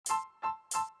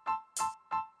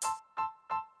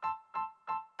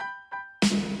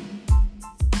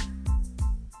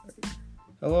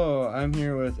Hello, I'm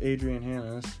here with Adrian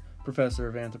Hannus, Professor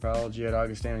of Anthropology at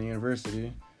Augustana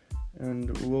University,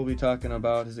 and we'll be talking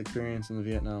about his experience in the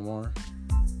Vietnam War.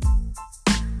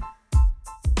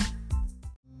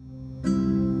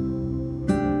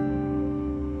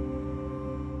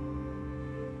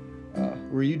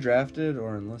 Were you drafted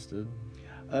or enlisted?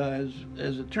 As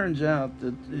it turns out,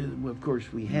 of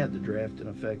course, we had the draft in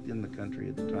effect in the country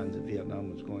at the time that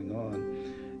Vietnam was going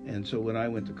on. And so when I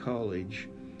went to college,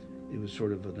 it was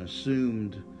sort of an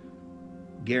assumed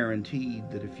guaranteed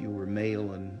that if you were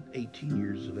male and 18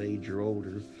 years of age or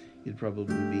older, you'd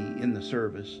probably be in the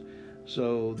service.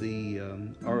 So the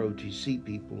ROTC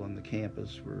people on the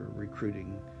campus were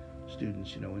recruiting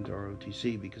students, into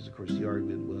ROTC because, of course, the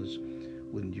argument was,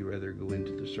 wouldn't you rather go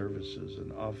into the service as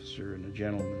an officer and a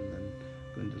gentleman than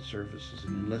go into the service as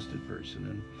an enlisted person?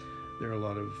 And there are a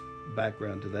lot of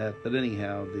background to that. But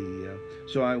anyhow,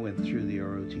 so I went through the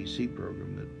ROTC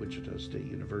program at Wichita State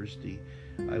University.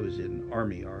 I was in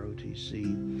Army ROTC.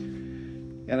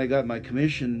 And I got my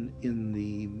commission in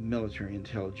the military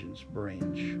intelligence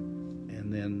branch.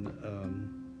 And then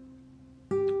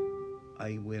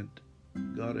I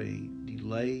got a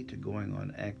delay to going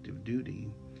on active duty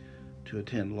to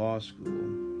attend law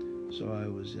school. So I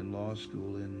was in law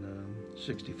school in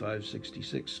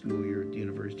 65-66 school year at the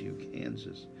University of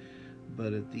Kansas.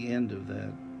 But at the end of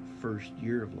that first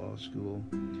year of law school,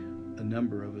 a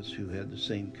number of us who had the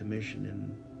same commission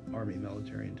in Army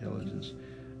military intelligence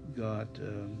got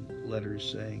letters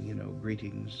saying,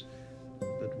 greetings,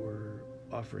 but we're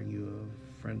offering you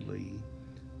a friendly,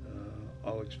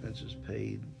 all expenses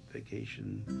paid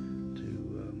vacation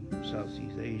to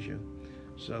Southeast Asia.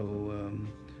 So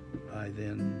I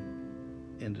then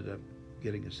ended up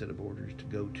getting a set of orders to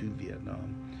go to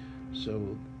Vietnam.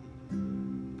 So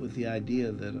with the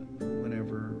idea that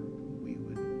whenever we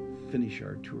would finish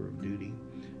our tour of duty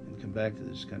and come back to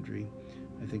this country,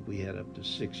 I think we had up to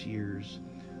 6 years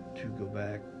to go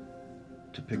back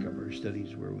to pick up our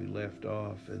studies where we left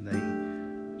off.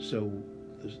 And so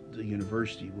the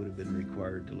university would have been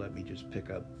required to let me just pick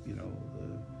up,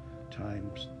 the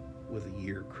times with a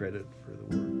year credit for the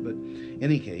work. But in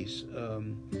any case,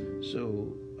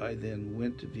 so I then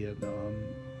went to Vietnam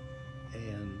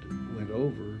and went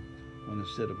over on a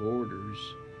set of orders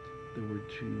that were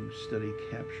to study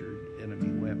captured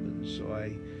enemy weapons. So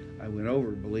I went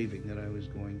over believing that I was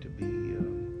going to be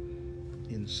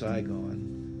in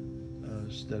Saigon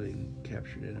studying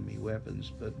captured enemy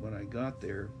weapons. But when I got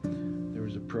there, there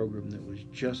was a program that was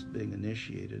just being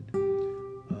initiated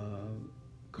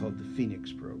called the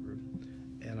Phoenix program.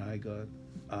 And I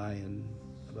and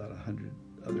about 100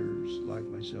 others like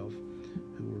myself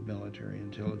who were military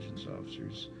intelligence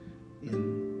officers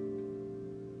in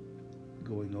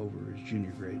going over as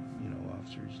junior grade,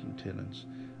 officers, lieutenants,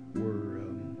 were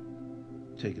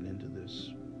taken into this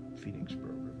Phoenix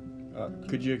program.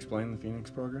 Could you explain the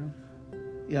Phoenix program?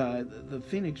 Yeah, the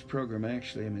Phoenix program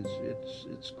actually,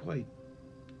 it's quite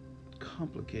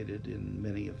complicated in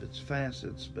many of its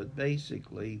facets, but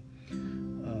basically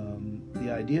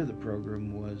the idea of the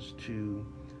program was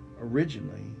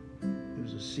originally, it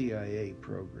was a CIA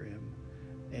program.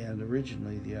 And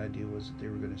originally the idea was that they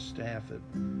were going to staff it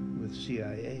with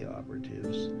CIA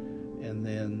operatives. And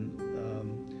then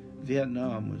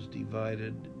Vietnam was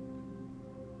divided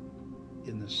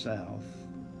in the South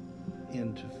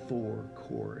into 4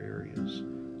 core areas: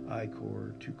 I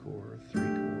Corps, 2 Corps, 3 Corps,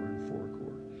 and 4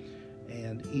 Corps.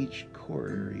 And each core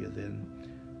area then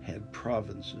had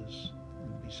provinces. It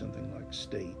would be something like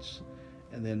states.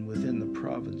 And then within the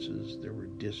provinces there were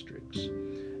districts.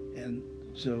 And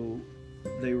so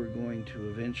they were going to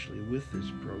eventually, with this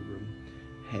program,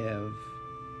 have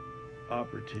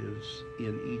operatives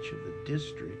in each of the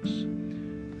districts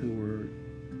who were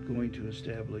going to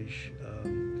establish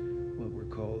what were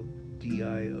called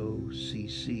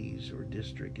DIOCCs, or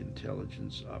District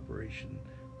Intelligence Operation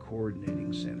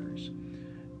Coordinating Centers.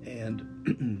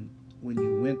 And when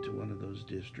you went to one of those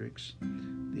districts,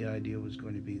 the idea was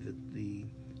going to be that the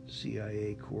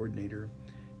CIA coordinator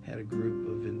had a group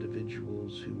of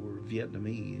individuals who were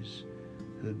Vietnamese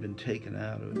who had been taken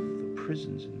out of the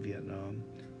prisons in Vietnam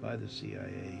by the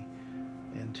CIA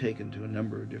and taken to a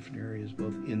number of different areas,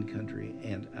 both in country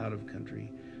and out of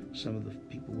country. Some of the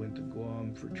people went to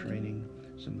Guam for training,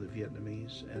 some of the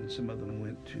Vietnamese, and some of them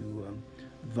went to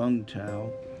Vung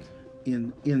Tau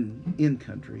in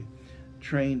country,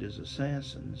 trained as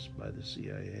assassins by the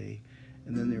CIA,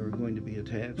 and then they were going to be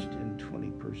attached in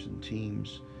 20-person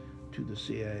teams to the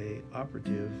CIA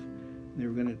operative. They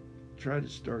were going to try to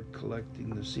start collecting.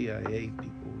 The CIA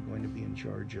people were going to be in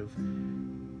charge of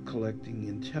collecting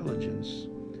intelligence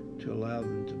to allow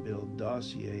them to build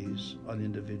dossiers on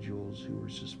individuals who were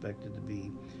suspected to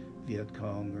be Viet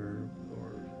Cong or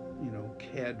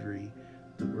cadre,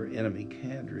 that were enemy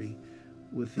cadre,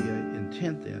 with the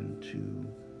intent then to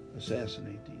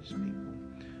assassinate these people.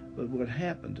 But what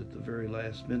happened at the very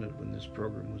last minute when this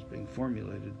program was being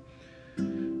formulated,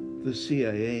 the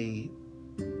CIA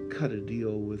cut a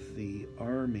deal with the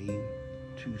Army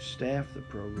to staff the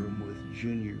program with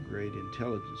junior grade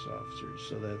intelligence officers.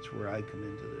 So that's where I come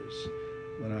into this.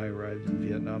 When I arrived in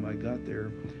Vietnam, I got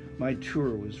there. My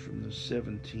tour was from the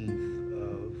 17th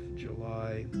of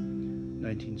July,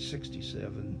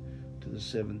 1967 to the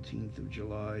 17th of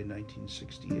July,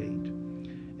 1968.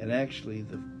 And actually,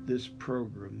 this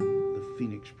program, the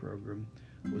Phoenix program,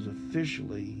 was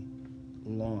officially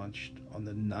launched on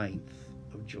the 9th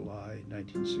of July,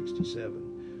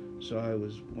 1967. So I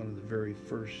was one of the very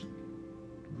first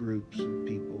groups of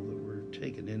people that were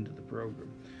taken into the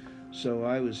program. So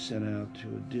I was sent out to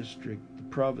a district. The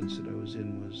province that I was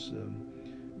in was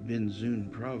Binh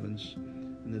Duong province,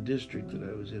 and the district that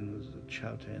I was in was the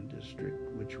Chau Tan district,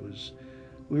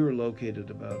 we were located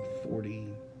about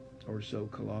 40 or so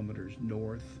kilometers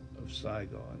north of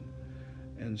Saigon.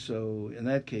 And so in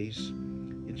that case,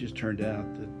 it just turned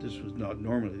out that this was not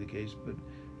normally the case, but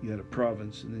you had a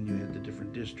province and then you had the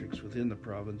different districts within the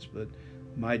province, but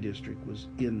my district was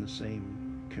in the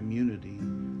same community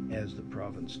as the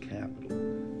province capital.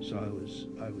 So I was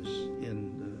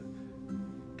in the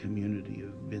community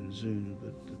of Binh Duong,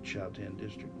 but the Chau Tan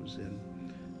district was in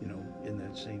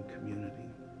that same community.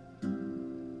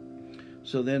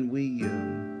 So then we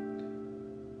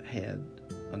had,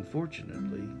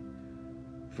 unfortunately,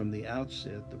 from the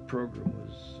outset, the program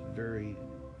was very,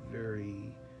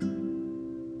 very,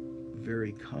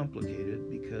 very complicated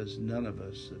because none of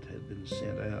us that had been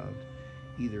sent out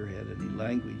either had any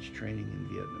language training in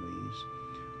Vietnamese,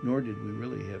 nor did we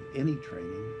really have any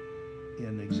training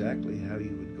in exactly how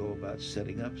you would go about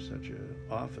setting up such an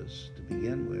office to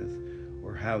begin with,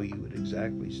 or how you would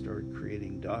exactly start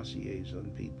creating dossiers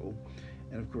on people.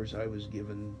 And of course, I was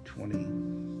given 20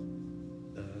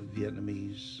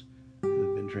 Vietnamese who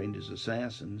had been trained as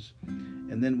assassins,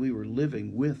 and then we were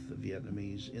living with the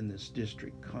Vietnamese in this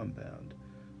district compound.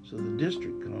 So the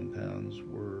district compounds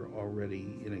were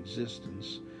already in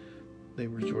existence. They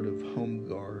were sort of home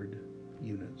guard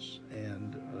units,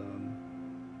 and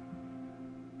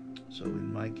so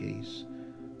in my case,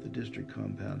 the district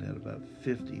compound had about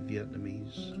 50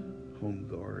 Vietnamese home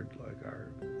guard, like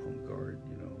our home guard,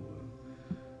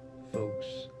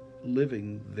 folks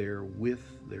living there with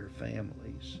their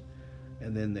families.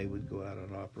 And then they would go out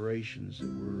on operations that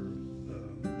were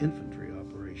infantry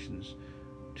operations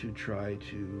to try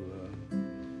to,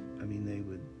 they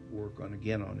would work on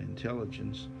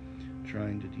intelligence,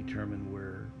 trying to determine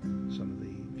where some of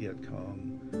the Viet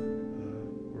Cong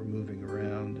were moving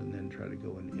around and then try to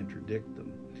go and interdict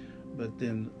them. But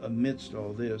then amidst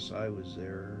all this, I was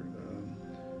there.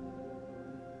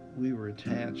 We were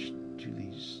attached to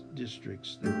these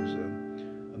districts. There was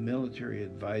a military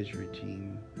advisory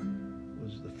team.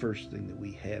 Was the first thing that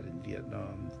we had in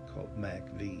Vietnam, called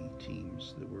MAC-V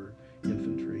teams, that were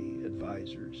infantry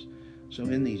advisors. So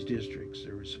in these districts,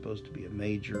 there was supposed to be a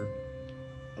major,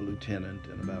 a lieutenant,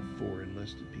 and about 4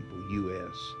 enlisted people,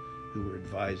 U.S., who were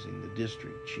advising the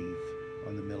district chief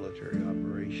on the military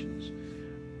operations.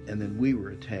 And then we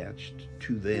were attached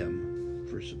to them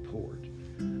for support.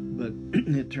 But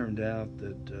it turned out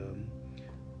that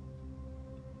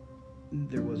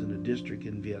there wasn't a district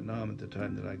in Vietnam at the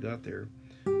time that I got there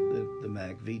that the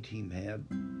MAC-V team had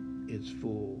its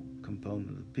full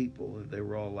component of people. They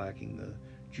were all lacking the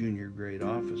junior grade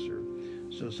officer.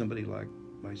 So somebody like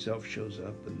myself shows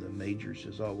up and the major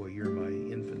says, "Oh, well, you're my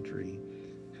infantry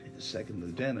second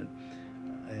lieutenant."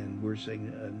 And we're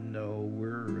saying, "No,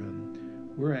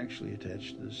 we're actually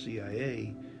attached to the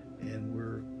CIA, and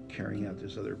we're carrying out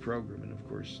this other program." And of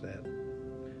course, that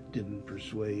didn't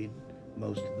persuade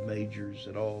most of the majors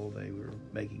at all. They were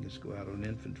making us go out on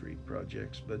infantry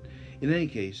projects. But in any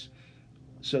case,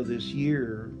 so this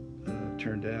year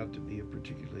turned out to be a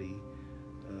particularly,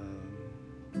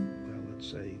 let's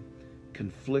say,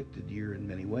 conflicted year in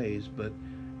many ways. But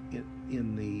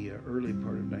in the early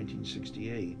part of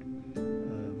 1968,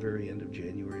 very end of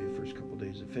January, the first couple of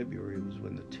days of February, was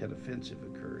when the Tet Offensive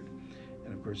occurred.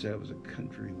 And of course, that was a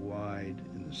countrywide,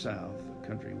 in the South, a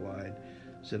countrywide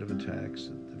set of attacks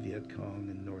that the Viet Cong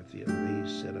and North Vietnamese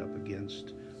set up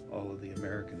against all of the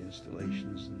American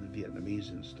installations and the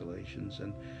Vietnamese installations.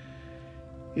 And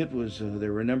it was,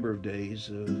 there were a number of days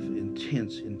of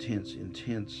intense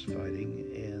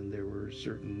fighting, and there were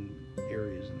certain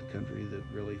areas in the country that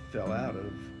really fell out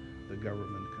of the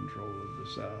government control of the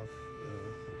South.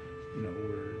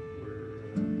 Where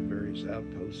various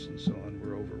outposts and so on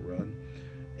were overrun.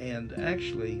 And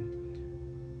actually,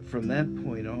 from that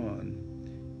point on,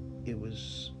 it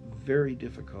was very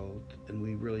difficult, and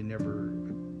we really never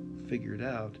figured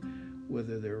out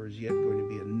whether there was yet going to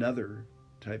be another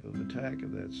type of attack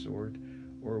of that sort,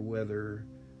 or whether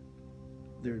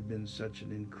there had been such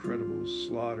an incredible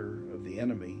slaughter of the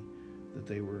enemy that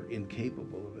they were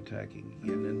incapable of attacking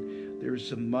again. And there were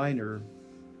some minor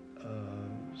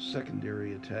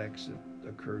secondary attacks that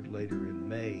occurred later in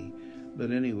May. But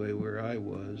anyway, where I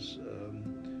was,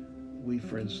 we,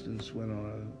 for instance, went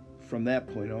on from that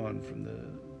point on, from the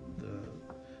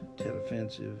Tet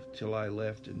Offensive till I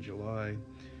left in July,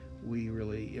 we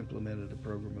really implemented a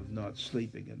program of not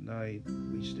sleeping at night.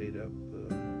 We stayed up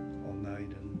all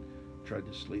night and tried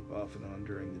to sleep off and on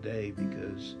during the day,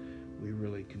 because we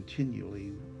really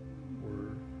continually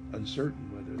were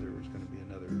uncertain whether there was going to be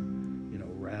another,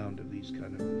 round of these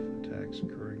kind of attacks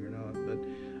occurring or not. But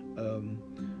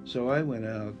so I went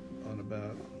out on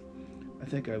about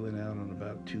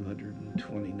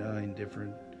 229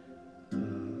 different,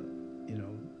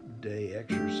 day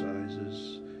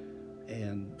exercises,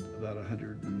 and about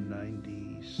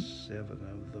 197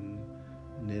 of them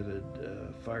knitted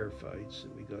firefights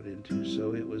that we got into.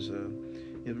 So it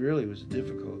really was a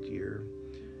difficult year.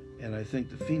 And I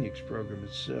think the Phoenix program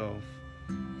itself,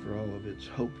 for all of its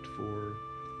hoped for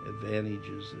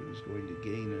advantages that it was going to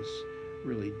gain us,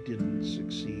 really didn't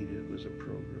succeed. It was a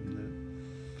program that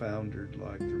foundered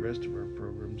like the rest of our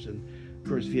programs. And of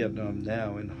course, Vietnam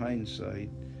now, in hindsight,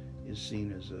 is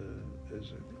seen as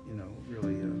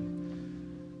really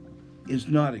is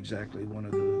not exactly one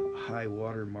of the high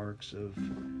water marks of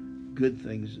good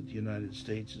things that the United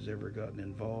States has ever gotten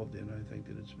involved in. I think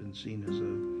that it's been seen as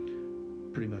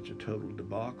pretty much a total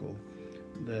debacle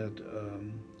that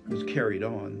was carried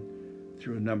on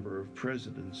through a number of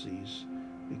presidencies,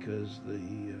 because we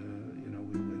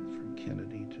went from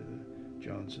Kennedy to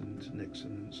Johnson to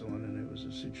Nixon and so on, and it was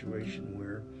a situation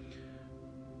where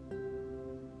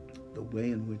the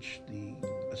way in which the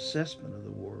assessment of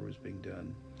the war was being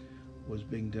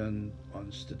done on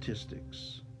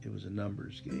statistics. It was a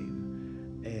numbers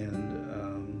game, and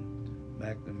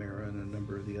McNamara and a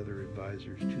number of the other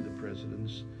advisors to the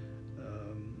presidents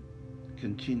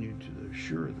continued to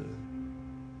assure the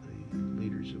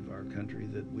leaders of our country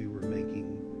that we were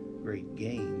making great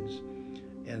gains.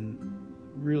 And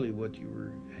really what you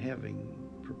were having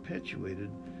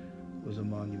perpetuated was a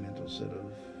monumental set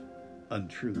of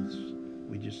untruths.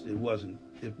 It wasn't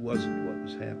what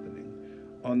was happening.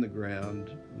 On the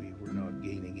ground, we were not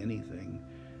gaining anything.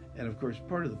 And of course,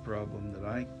 part of the problem that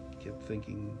I kept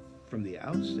thinking from the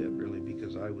outset, really,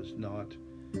 because I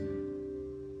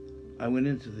went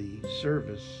into the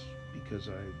service because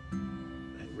I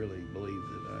really believed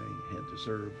that I had to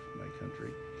serve my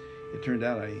country. It turned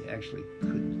out I actually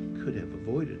could have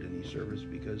avoided any service,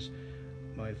 because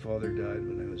my father died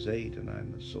when I was 8, and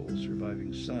I'm the sole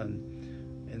surviving son,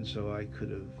 and so I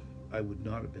would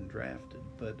not have been drafted.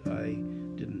 But I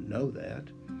didn't know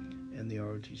that, and the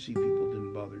ROTC people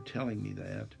didn't bother telling me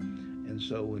that. And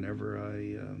so whenever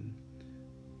I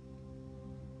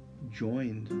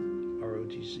joined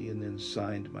ROTC and then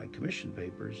signed my commission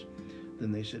papers,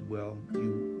 then they said, well,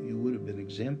 you would have been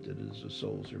exempted as a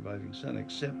sole surviving son,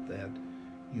 except that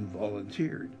you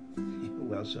volunteered.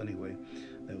 Well, so anyway,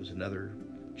 that was another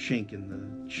chinks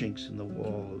in the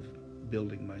wall of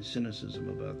building my cynicism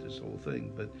about this whole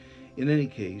thing. But in any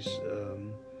case,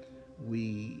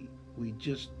 we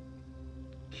just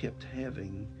kept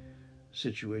having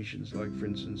situations like, for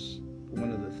instance,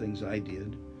 one of the things I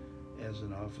did as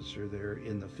an officer there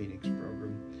in the Phoenix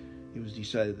program, it was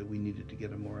decided that we needed to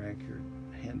get a more accurate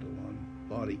handle on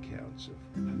body counts of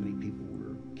how many people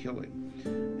we're killing.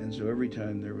 And so every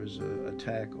time there was an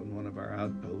attack on one of our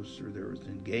outposts, or there was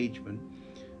an engagement,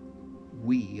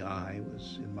 I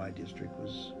was in my district,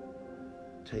 was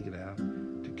taken out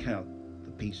to count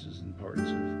the pieces and parts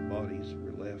of bodies that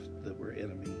were left that were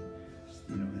enemy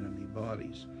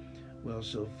bodies. Well,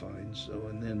 so fine. So,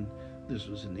 and then this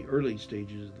was in the early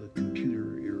stages of the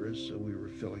computer era, so we were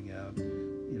filling out,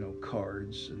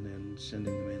 cards and then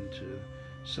sending them into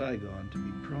Saigon to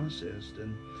be processed.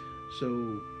 And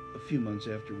so a few months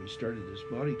after we started this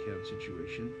body count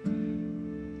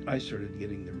situation, I started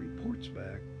getting the reports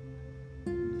back,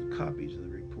 the copies of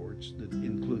the reports that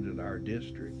included our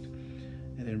district.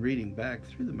 And in reading back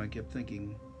through them, I kept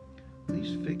thinking,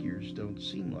 these figures don't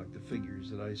seem like the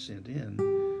figures that I sent in.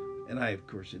 And I, of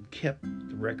course, had kept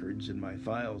the records in my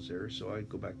files there, so I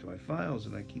go back to my files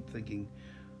and I keep thinking,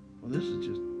 well, this is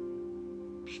just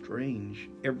strange.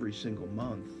 Every single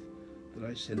month that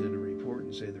I send in a report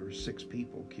and say there were 6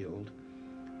 people killed,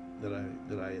 that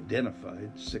I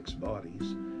identified 6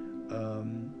 bodies.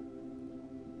 The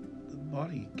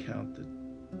body count that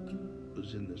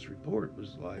was in this report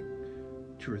was like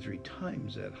 2 or 3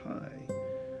 times that high.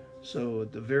 So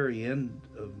at the very end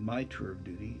of my tour of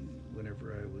duty,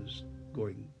 whenever I was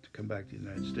going to come back to the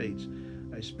United States,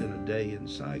 I spent a day in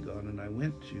Saigon, and I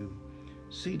went to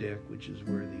CDEC, which is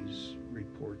where these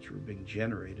reports were being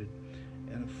generated,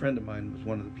 and a friend of mine was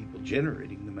one of the people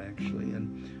generating them, actually.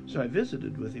 And so I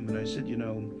visited with him, and I said,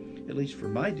 at least for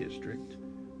my district,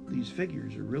 these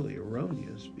figures are really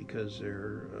erroneous because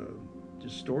they're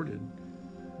distorted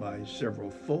by several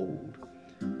fold.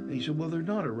 And he said, well, they're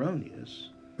not erroneous.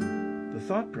 The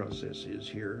thought process is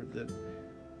here that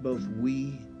both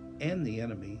we and the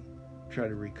enemy try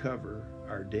to recover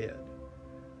our dead.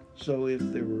 So if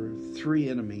there were 3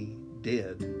 enemy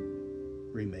dead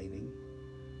remaining,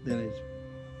 then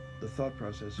the thought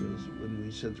process was, when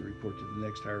we sent the report to the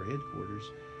next higher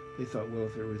headquarters, they thought, well,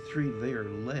 if there were 3 there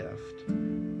left,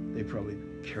 they probably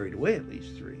carried away at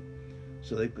least 3.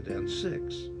 So they put down 6.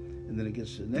 And then it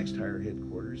gets to the next higher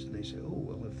headquarters, and they say, oh,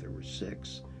 well, if there were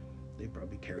 6, they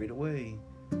probably carried away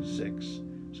 6.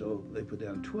 So they put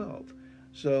down 12.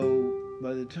 So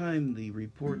by the time the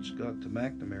reports got to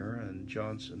McNamara and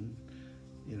Johnson,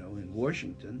 in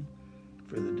Washington,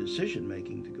 for the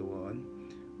decision-making to go on,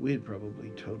 we had probably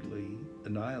totally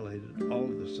annihilated all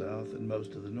of the South and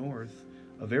most of the North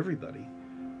of everybody.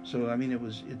 So, I mean,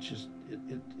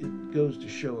 it goes to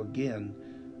show again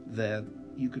that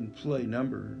you can play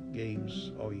number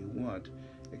games all you want,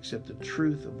 except the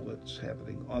truth of what's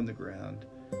happening on the ground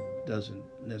doesn't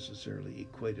necessarily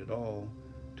equate at all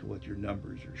to what your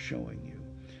numbers are showing you.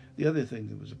 The other thing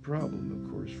that was a problem, of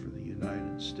course, for the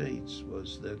United States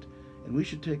was that, and we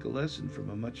should take a lesson from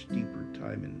a much deeper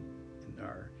time in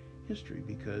our history,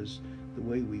 because the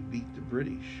way we beat the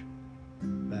British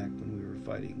back when we were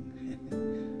fighting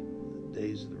the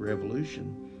days of the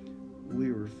Revolution,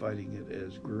 we were fighting it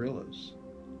as guerrillas.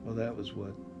 Well, that was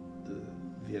what the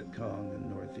Viet Cong and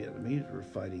North Vietnamese were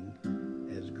fighting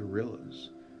as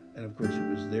guerrillas. And of course it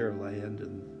was their land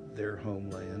and their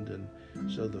homeland, and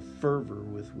so the fervor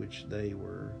with which they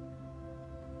were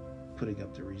putting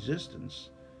up the resistance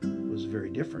was very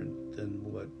different than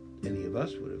what any of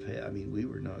us would have had. I mean,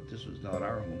 this was not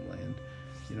our homeland.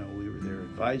 We were there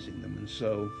advising them.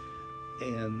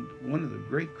 And one of the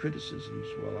great criticisms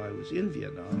while I was in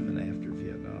Vietnam and after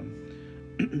Vietnam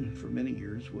for many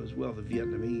years was, well, the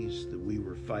Vietnamese that we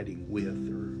were fighting with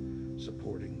or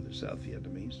supporting, the South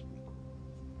Vietnamese,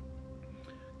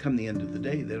 come the end of the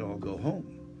day, they'd all go home.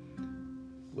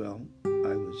 Well,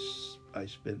 I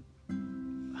spent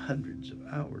hundreds of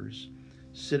hours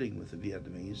sitting with the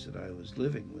Vietnamese that I was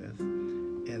living with,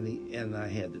 and I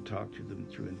had to talk to them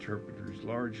through interpreters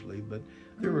largely, but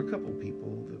there were a couple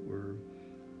people that were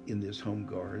in this home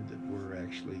guard that were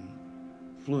actually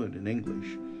fluent in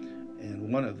English,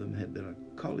 and one of them had been a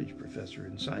college professor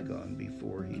in Saigon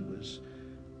before he was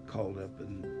called up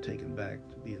and taken back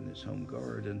to be in this home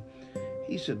guard. And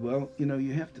he said, well,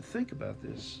 you have to think about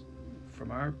this from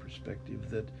our perspective,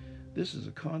 that this is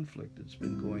a conflict that's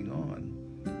been going on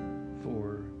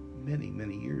for many,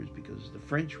 many years, because the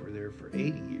French were there for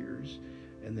 80 years,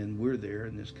 and then we're there,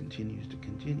 and this continues to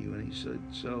continue. And he said,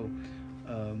 so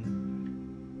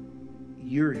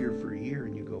you're here for a year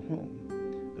and you go home,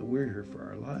 but we're here for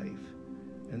our life.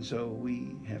 And so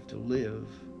we have to live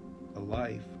a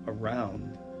life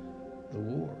around the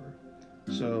war.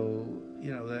 So,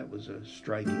 that was a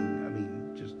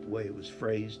striking, just the way it was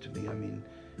phrased to me.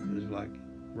 It was like,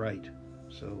 right,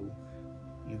 so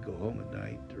you go home at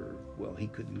night, or, well, he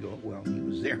couldn't go, well, he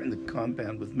was there in the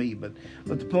compound with me, but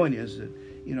the point is that,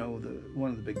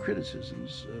 one of the big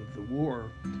criticisms of the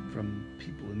war from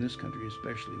people in this country,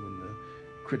 especially when the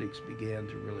critics began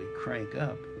to really crank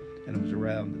up, and it was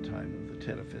around the time of the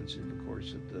Tet Offensive, of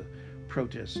course, that the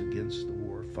protests against the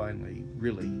war finally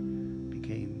really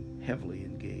became heavily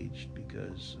engaged,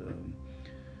 because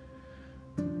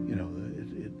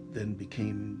it then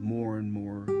became more and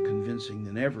more convincing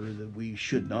than ever that we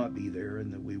should not be there,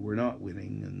 and that we were not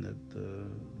winning, and that the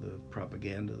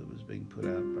propaganda that was being put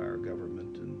out by our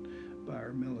government and by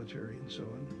our military and so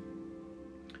on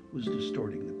was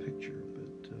distorting the picture.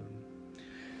 But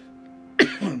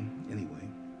anyway,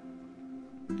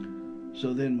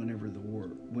 so then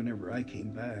whenever I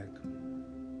came back,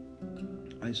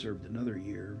 I served another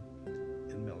year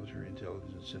in military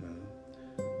intelligence in a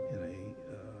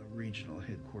regional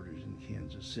headquarters in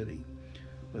Kansas City.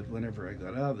 But whenever I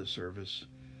got out of the service,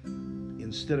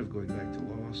 instead of going back to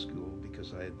law school,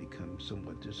 because I had become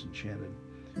somewhat disenchanted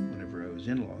whenever I was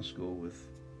in law school with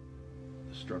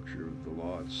the structure of the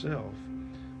law itself,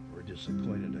 or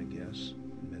disappointed, I guess,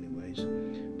 in many ways.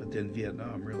 But then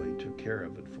Vietnam really took care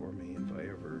of it for me if I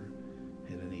ever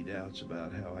had any doubts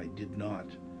about how I did not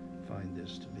find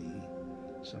this to be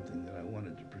something that I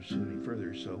wanted to pursue any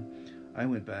further. So I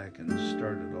went back and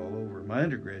started all over. My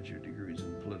undergraduate degree is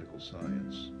in political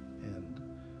science, and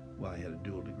I had a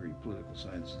dual degree, political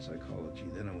science and psychology.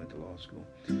 Then I went to law school.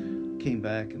 Came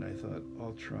back and I thought,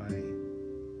 I'll try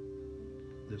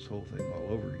this whole thing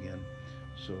all over again.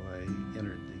 So I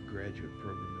entered the graduate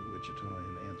program at Wichita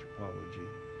in anthropology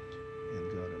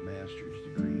and got a master's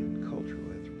degree in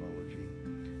cultural anthropology,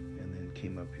 and then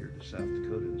came up here to South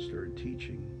Dakota and started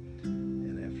teaching.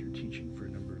 And after teaching for a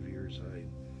number of years, I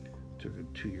took a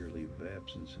 2-year leave of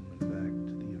absence and went back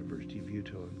to the University of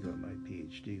Utah and got my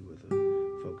PhD with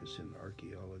a focus in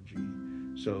archaeology.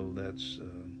 So that's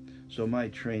so my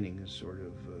training is sort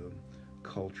of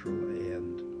cultural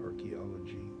and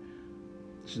archaeology.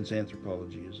 Since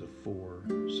anthropology is a 4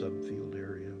 subfield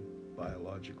area: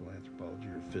 biological anthropology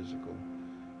or physical,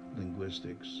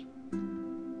 linguistics,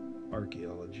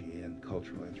 archaeology, and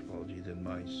cultural anthropology, then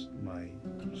my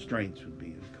strengths would be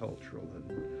in cultural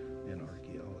and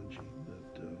archaeology.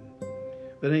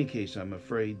 But in any case, I'm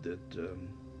afraid that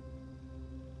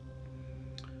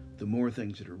the more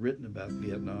things that are written about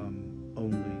Vietnam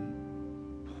only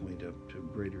point up to a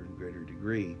greater and greater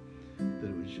degree that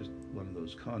it was just one of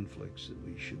those conflicts that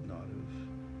we should not have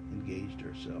engaged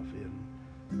ourselves in,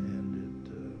 and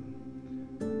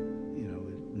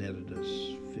it netted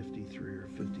us 53 or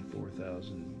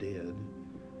 54,000 dead.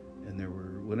 And there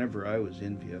were, whenever I was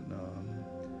in Vietnam,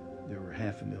 there were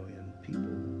 500,000 people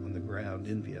on the ground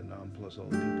in Vietnam, plus all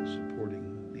the people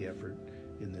supporting the effort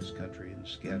in this country and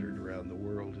scattered around the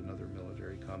world in other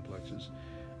military complexes.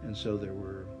 And so there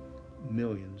were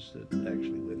millions that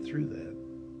actually went through that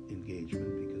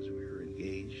engagement, because we were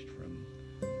engaged from,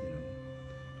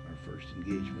 our first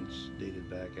engagements dated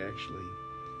back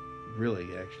really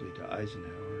to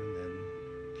Eisenhower, and then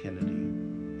Kennedy,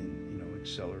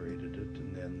 accelerated it,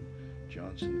 and then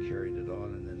Johnson carried it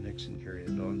on, and then Nixon carried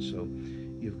it on. So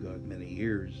you've got many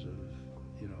years of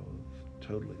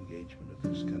total engagement of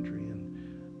this country, and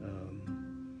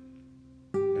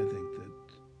I think that,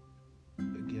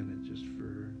 again, it just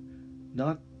for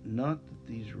not that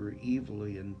these were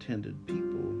evilly intended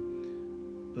people,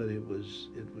 but it was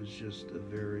just a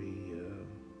very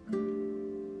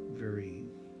very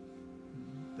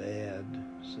bad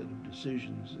set of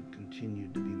decisions that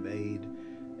continued to be made,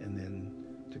 and then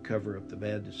to cover up the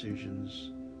bad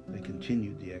decisions, they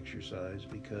continued the exercise,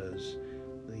 because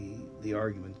the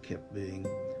argument kept being,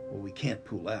 well, we can't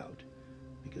pull out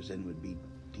because then we'd be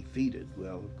defeated.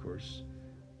 Well, of course,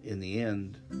 in the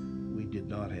end, we did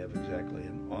not have exactly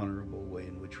an honorable way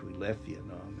in which we left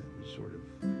Vietnam. It was sort of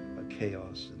a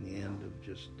chaos in the end of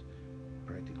just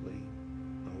practically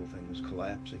the whole thing was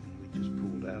collapsing, and we just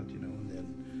pulled out, and then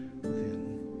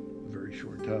within a very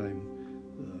short time,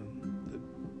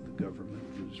 the government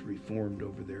was reformed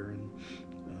over there, and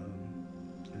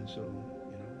so,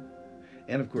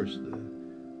 and of course,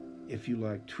 if you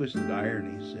like twisted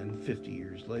ironies, and 50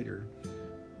 years later,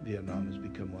 Vietnam has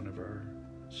become one of our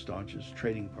staunchest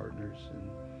trading partners in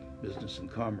business and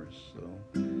commerce.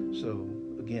 So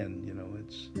again,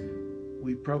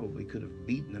 we probably could have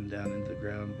beaten them down into the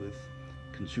ground with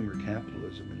consumer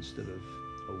capitalism instead of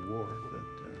a war, but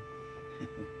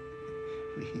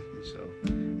so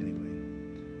anyway.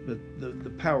 But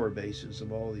the power bases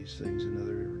of all these things, in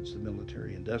other words, the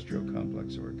military-industrial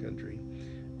complex of our country,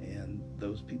 and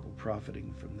those people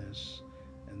profiting from this,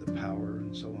 and the power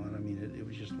and so on. I mean, it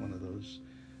was just one of those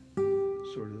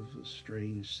sort of a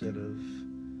strange set of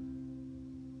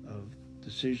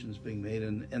decisions being made.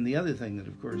 And the other thing that,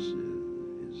 of course,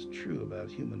 is true about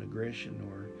human aggression,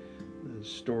 or the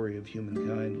story of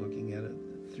humankind, looking at it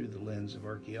through the lens of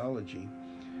archaeology,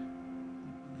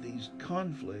 these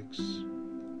conflicts,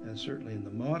 and certainly in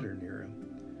the modern era,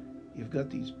 you've got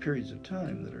these periods of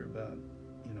time that are about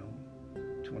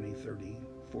 20, 30,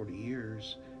 40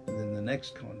 years, and then the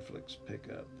next conflicts pick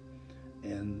up,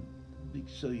 and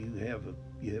so you have a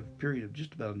period of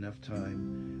just about enough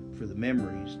time for the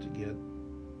memories to get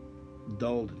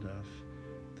dulled enough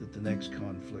that the next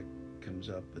conflict comes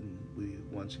up, and we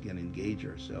once again engage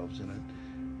ourselves in it,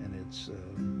 and it's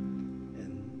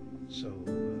and so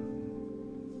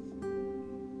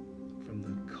from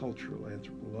the cultural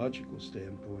anthropological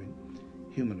standpoint,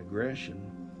 human aggression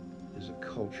is a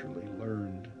culturally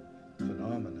learned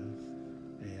phenomena,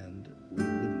 and we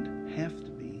wouldn't have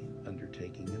to be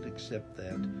undertaking it, except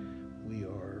that we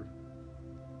are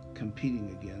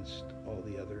competing against all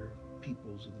the other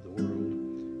peoples of the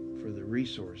world for the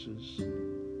resources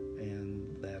and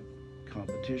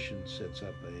competition sets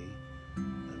up a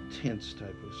tense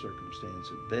type of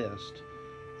circumstance at best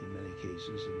in many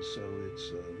cases, and so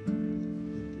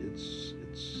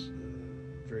it's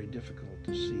very difficult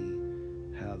to see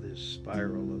how this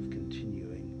spiral of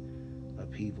continuing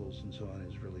upheavals and so on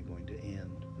is really going to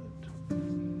end. But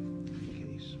in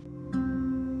any case,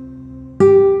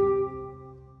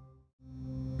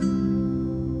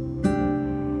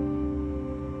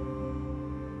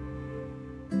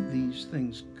 these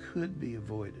things could be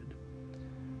avoided,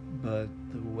 but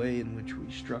the way in which we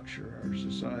structure our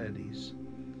societies,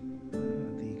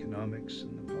 the economics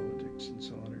and the politics and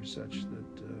so on, are such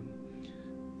that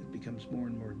it becomes more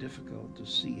and more difficult to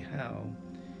see how,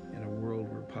 in a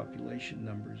world where population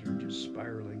numbers are just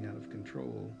spiraling out of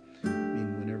control. I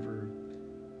mean, whenever,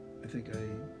 I think I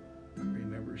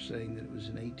remember saying that it was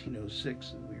in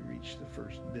 1806 that we reached the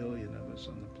first billion of us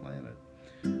on the planet.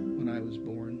 When I was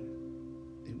born,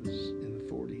 it was in the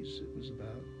 40s, it was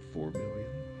about 4 billion.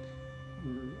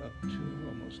 We're up to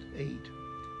almost 8.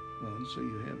 Well, and so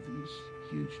you have these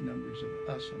huge numbers of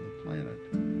us on the planet,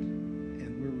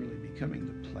 and we're really becoming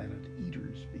the planet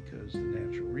eaters because the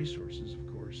natural resources, of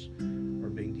course, are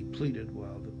being depleted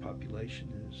while the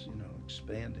population is,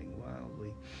 expanding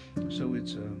wildly. So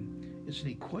it's an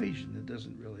equation that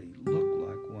doesn't really look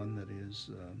like one that is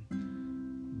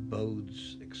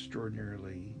bodes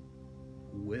extraordinarily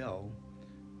well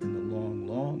in the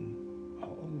long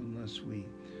haul, unless we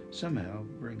somehow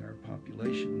bring our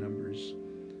population numbers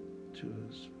to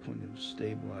a point of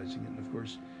stabilizing it. And of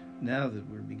course, now that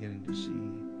we're beginning to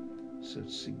see such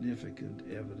significant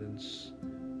evidence,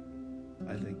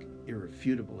 I think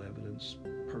irrefutable evidence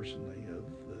personally, of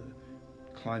the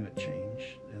climate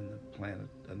change and the planet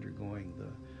undergoing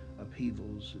the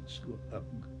upheavals it's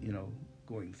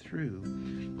going through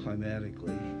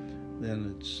climatically,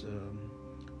 then it's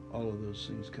all of those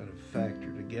things kind of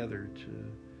factor together to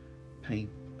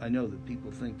paint. I know that people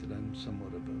think that I'm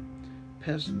somewhat of a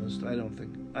pessimist. I don't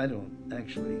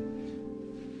actually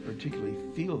particularly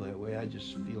feel that way. I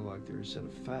just feel like they're a set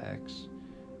of facts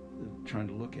that, trying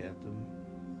to look at them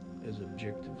as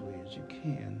objectively as you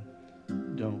can,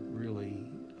 don't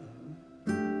really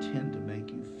tend to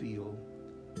make you feel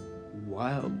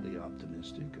wildly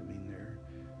optimistic. I mean,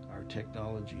 our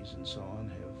technologies and so on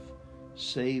have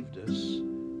saved us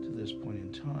to this point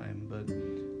in time, but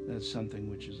that's something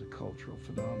which is a cultural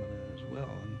phenomenon as well.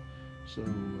 And so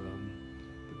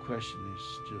the question is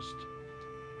just,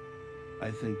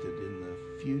 I think that in the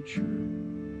future,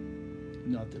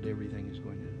 not that everything is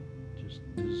going to just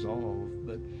dissolve,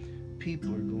 but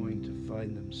people are going to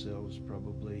find themselves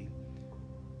probably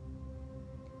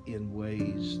in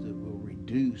ways that will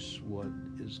reduce what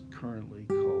is currently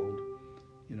called,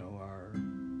 our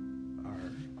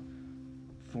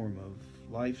form of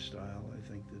lifestyle. I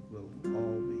think that we'll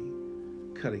all be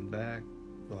cutting back.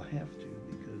 We'll have to,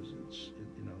 because the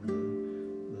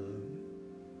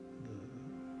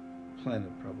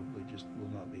planet probably just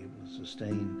will not be able to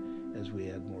sustain as we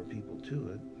add more people to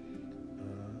it.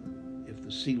 If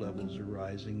the sea levels are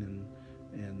rising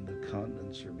and the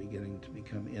continents are beginning to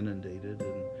become inundated,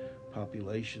 and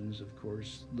populations, of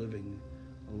course, living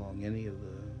along any of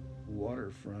the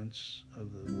waterfronts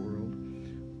of the world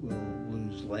will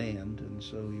lose land, and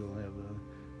so you'll have a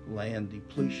land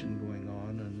depletion going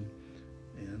on,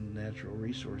 and natural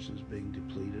resources being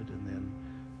depleted, and then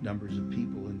numbers of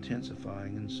people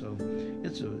intensifying, and so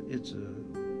it's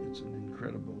an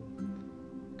incredible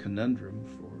conundrum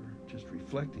for just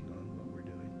reflecting on what we're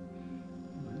doing.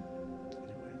 But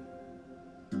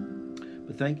anyway,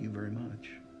 but thank you very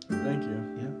much. Thank you.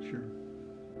 Yeah, sure.